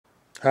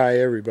Hi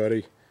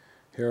everybody,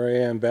 here I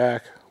am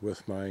back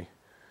with my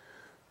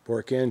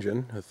Bourke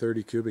engine, a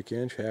 30 cubic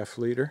inch, half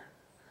liter,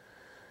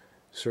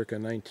 circa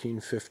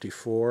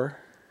 1954.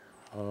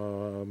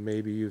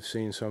 Maybe you've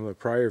seen some of the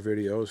prior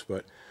videos,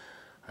 but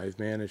I've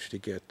managed to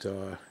get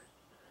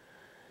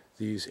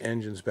these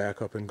engines back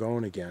up and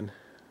going again.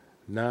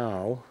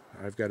 Now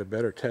I've got a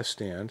better test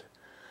stand.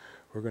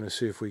 We're going to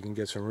see if we can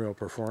get some real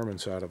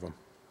performance out of them.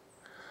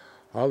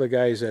 All the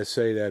guys that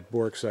say that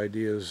Bourke's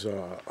ideas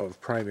of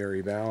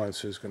primary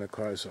balance is going to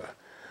cause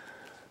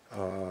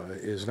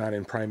is not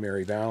in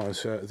primary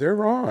balance, they're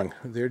wrong.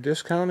 They're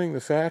discounting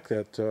the fact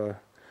that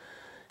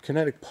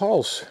kinetic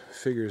pulse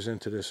figures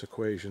into this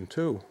equation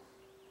too.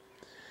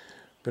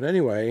 But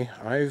anyway,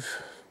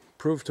 I've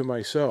proved to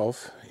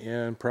myself,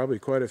 and probably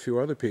quite a few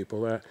other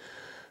people, that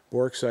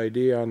Bourke's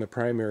idea on the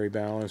primary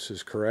balance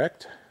is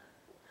correct.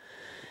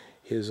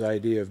 His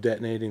idea of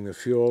detonating the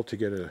fuel to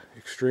get an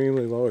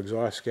extremely low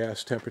exhaust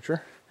gas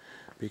temperature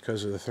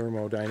because of the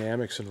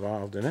thermodynamics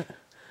involved in it,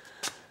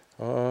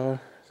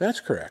 that's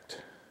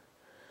correct.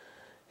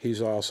 He's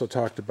also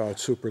talked about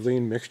super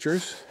lean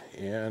mixtures,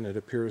 and it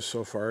appears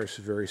so far he's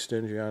very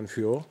stingy on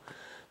fuel.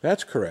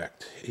 That's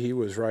correct. He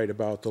was right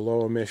about the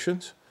low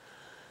emissions,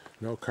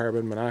 no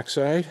carbon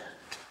monoxide,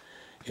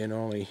 and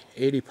only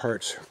 80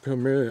 parts per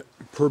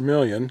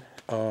million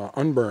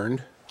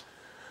unburned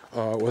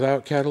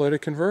without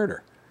catalytic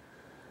converter.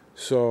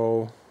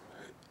 So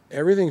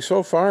everything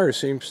so far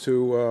seems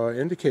to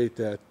indicate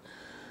that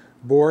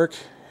Bourke,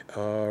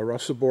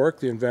 Russell Bourke,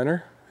 the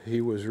inventor, he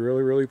was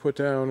really put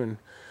down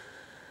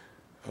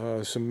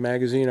in some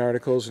magazine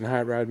articles and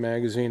Hot Rod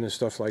magazine and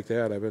stuff like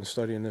that. I've been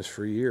studying this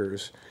for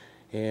years,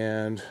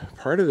 and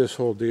part of this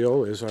whole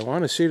deal is I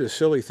want to see the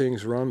silly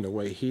things run the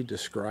way he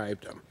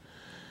described them,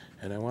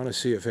 and I want to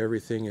see if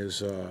everything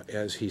is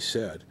as he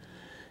said.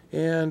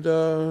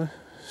 And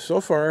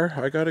so far,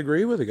 I got to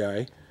agree with the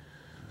guy.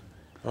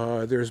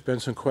 There's been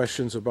some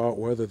questions about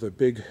whether the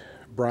big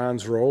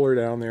bronze roller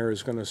down there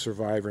is going to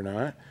survive or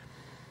not.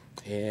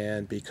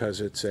 And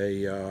because it's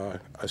a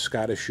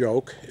Scottish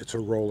yoke, it's a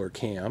roller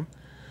cam.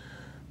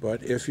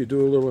 But if you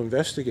do a little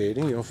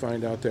investigating, you'll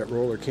find out that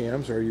roller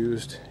cams are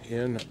used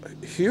in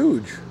a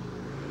huge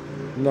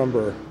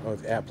number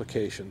of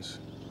applications.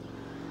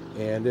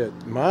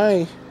 And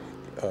my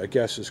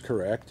guess is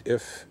correct.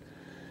 If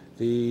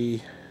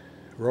the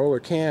roller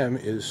cam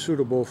is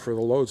suitable for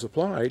the loads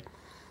applied,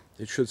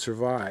 it should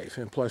survive.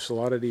 And plus, a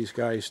lot of these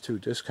guys too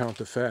discount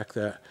the fact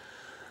that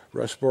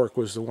Russ Bourke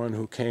was the one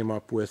who came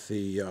up with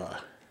the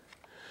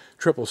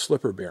triple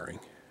slipper bearing.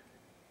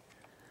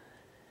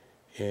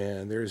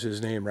 And there's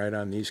his name right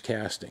on these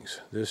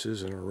castings. This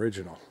is an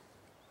original.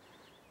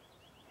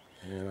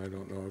 And I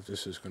don't know if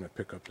this is going to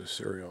pick up the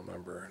serial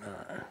number or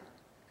not.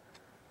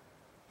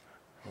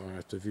 I'll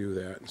have to view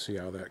that and see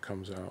how that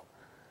comes out.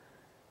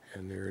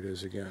 And there it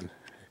is again.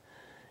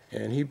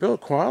 And he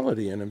built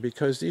quality in them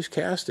because these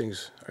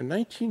castings are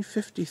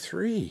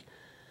 1953.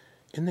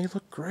 And they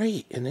look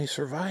great. And they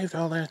survived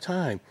all that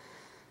time.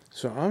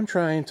 So I'm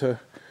trying to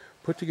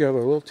put together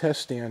a little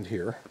test stand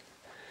here.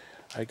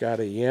 I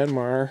got a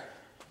Yanmar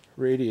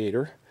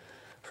radiator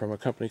from a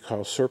company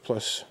called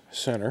Surplus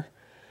Center,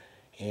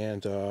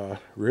 and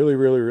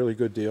really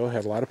good deal.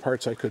 Had a lot of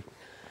parts I could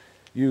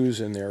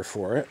use in there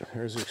for it.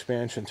 There's the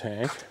expansion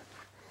tank.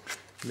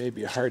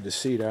 Maybe hard to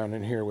see down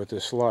in here with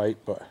this light,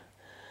 but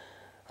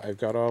I've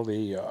got all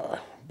the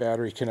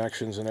battery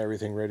connections and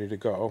everything ready to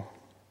go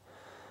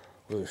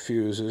with the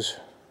fuses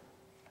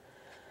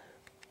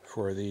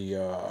for the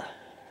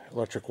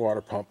electric water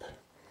pump,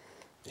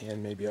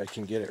 and maybe I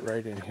can get it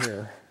right in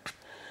here.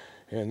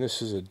 And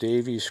this is a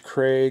Davies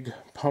Craig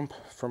pump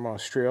from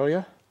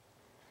Australia,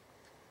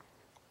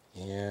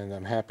 and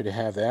I'm happy to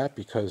have that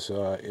because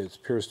it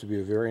appears to be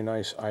a very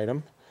nice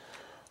item.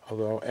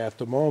 Although at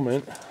the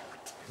moment,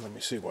 let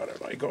me see, what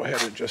if I go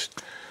ahead and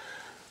just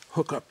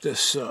hook up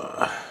this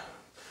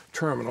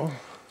terminal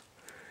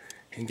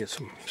and get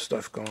some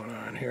stuff going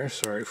on here.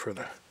 Sorry for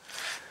the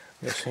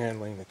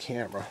mishandling the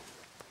camera.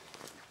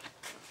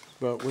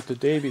 But with the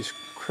Davies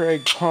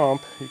Craig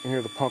pump, you can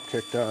hear the pump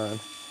kicked on.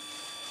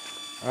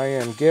 I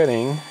am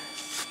getting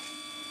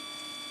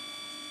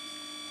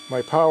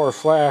my power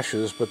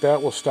flashes, but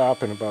that will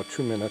stop in about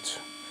 2 minutes.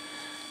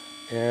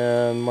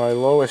 And my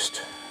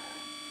lowest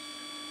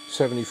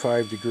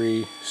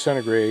 75°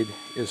 centigrade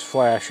is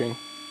flashing.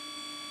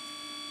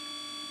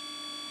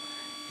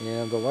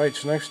 And the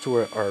lights next to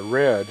it are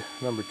red,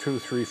 number 2,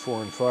 3,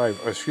 4, and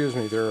 5. Excuse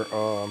me, they're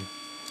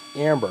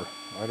amber.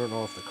 I don't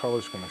know if the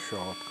color's going to show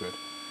up good.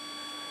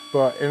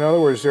 But in other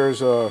words,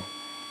 there's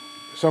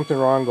something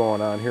wrong going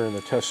on here in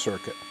the test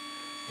circuit.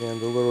 And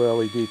the little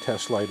LED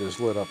test light is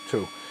lit up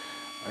too.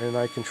 And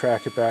I can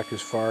track it back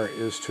as far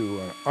as to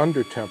an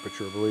under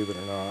temperature, believe it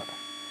or not.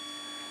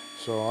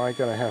 So I'm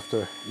going to have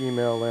to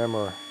email them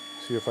or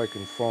see if I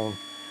can phone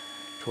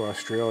to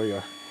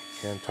Australia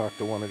and talk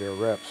to one of their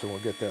reps, and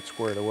we'll get that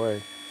squared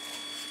away.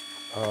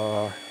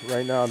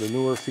 Right now the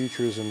newer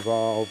features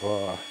involve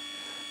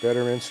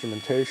better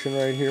instrumentation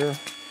right here.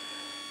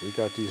 We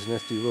got these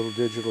nifty little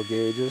digital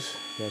gauges.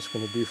 That's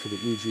going to be for the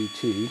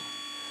EGT.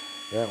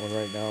 That one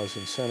right now is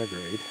in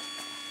centigrade.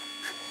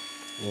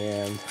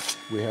 And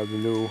we have the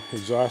new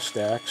exhaust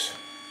stacks,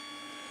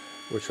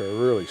 which are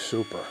really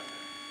super.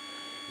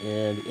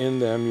 And in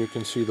them you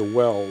can see the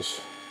wells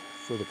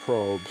for the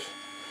probes.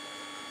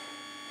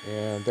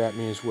 And that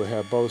means we'll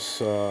have both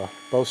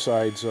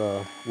sides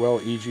well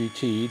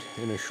EGT'd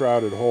in a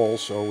shrouded hole,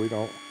 so we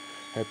don't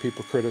have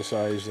people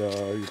criticize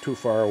you're too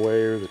far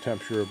away or the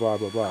temperature, blah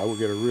blah blah. We'll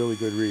get a really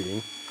good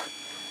reading.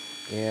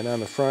 And on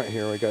the front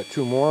here we got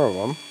two more of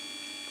them.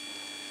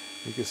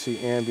 You can see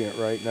ambient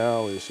right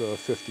now is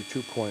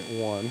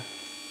 52.1.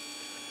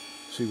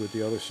 See what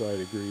the other side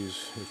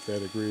agrees, if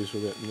that agrees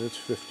with it, and it's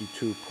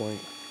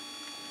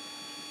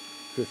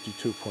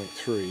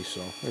 52.3,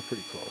 so they're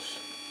pretty close.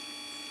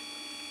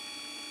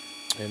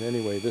 And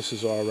anyway, this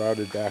is all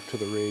routed back to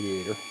the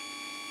radiator.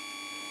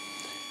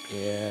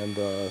 And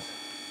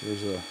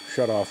there's a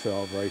shutoff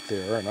valve right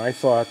there. And I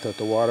thought that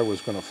the water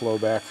was going to flow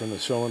back from the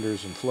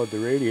cylinders and flood the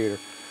radiator.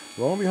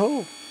 Lo and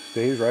behold,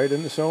 stays right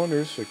in the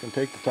cylinders, so it can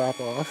take the top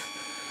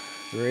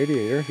off the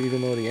radiator,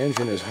 even though the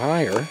engine is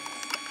higher.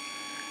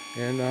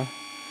 And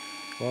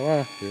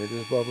voila, there it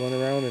is bubbling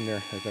around in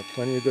there. I've got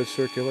plenty of good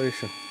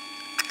circulation.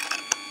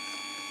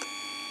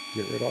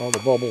 Get rid of all the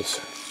bubbles.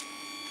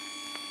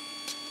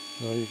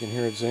 Now you can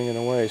hear it zinging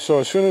away. So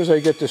as soon as I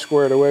get this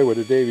squared away with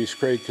a Davies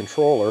Craig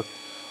controller,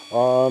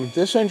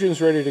 this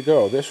engine's ready to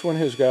go. This one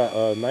has got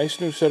a nice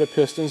new set of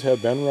pistons,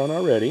 have been run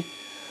already.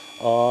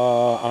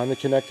 On the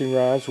connecting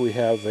rods we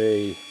have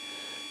a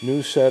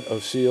new set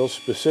of seals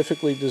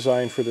specifically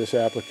designed for this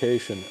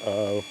application.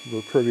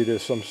 We're privy to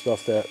some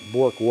stuff that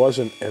Bourke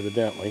wasn't,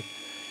 evidently,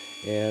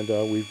 and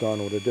we've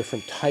gone with a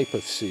different type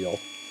of seal.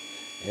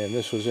 And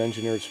this was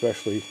engineered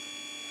specially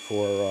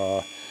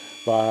for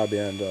Bob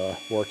and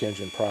Bourke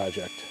Engine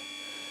Project.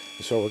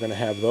 So we're going to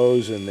have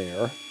those in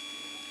there.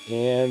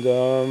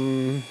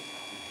 And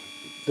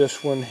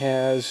this one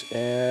has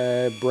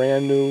a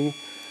brand new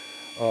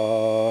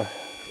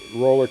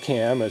roller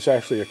cam. It's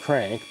actually a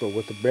crank, but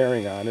with the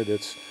bearing on it,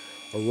 it's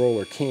a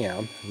roller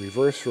cam,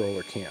 reverse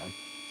roller cam.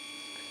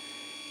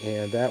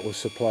 And that was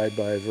supplied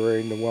by a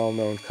very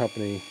well-known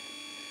company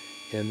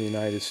in the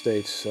United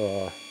States,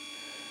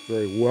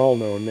 very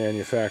well-known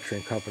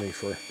manufacturing company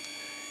for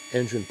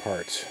engine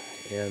parts.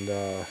 And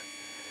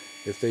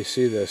if they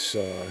see this,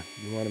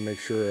 you want to make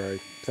sure I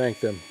thank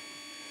them,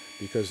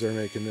 because they're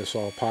making this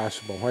all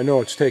possible. I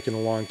know it's taken a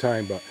long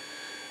time, but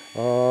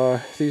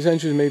these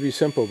engines may be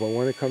simple, but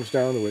when it comes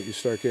down to it, you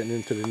start getting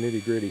into the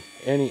nitty-gritty.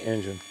 Any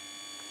engine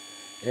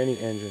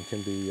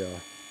can be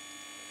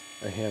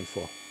a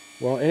handful.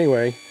 Well,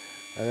 anyway,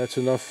 that's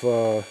enough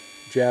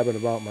jabbing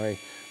about my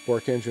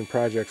Bourke Engine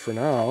project for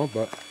now,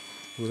 but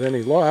with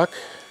any luck,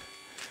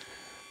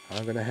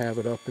 I'm going to have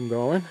it up and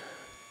going.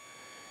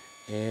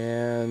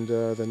 And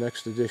the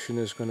next edition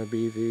is going to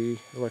be the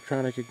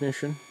electronic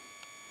ignition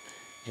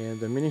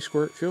and the mini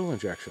squirt fuel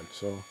injection.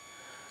 So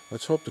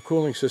let's hope the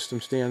cooling system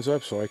stands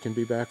up so I can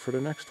be back for the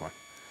next one.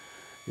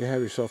 You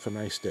have yourself a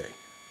nice day.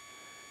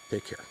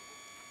 Take care.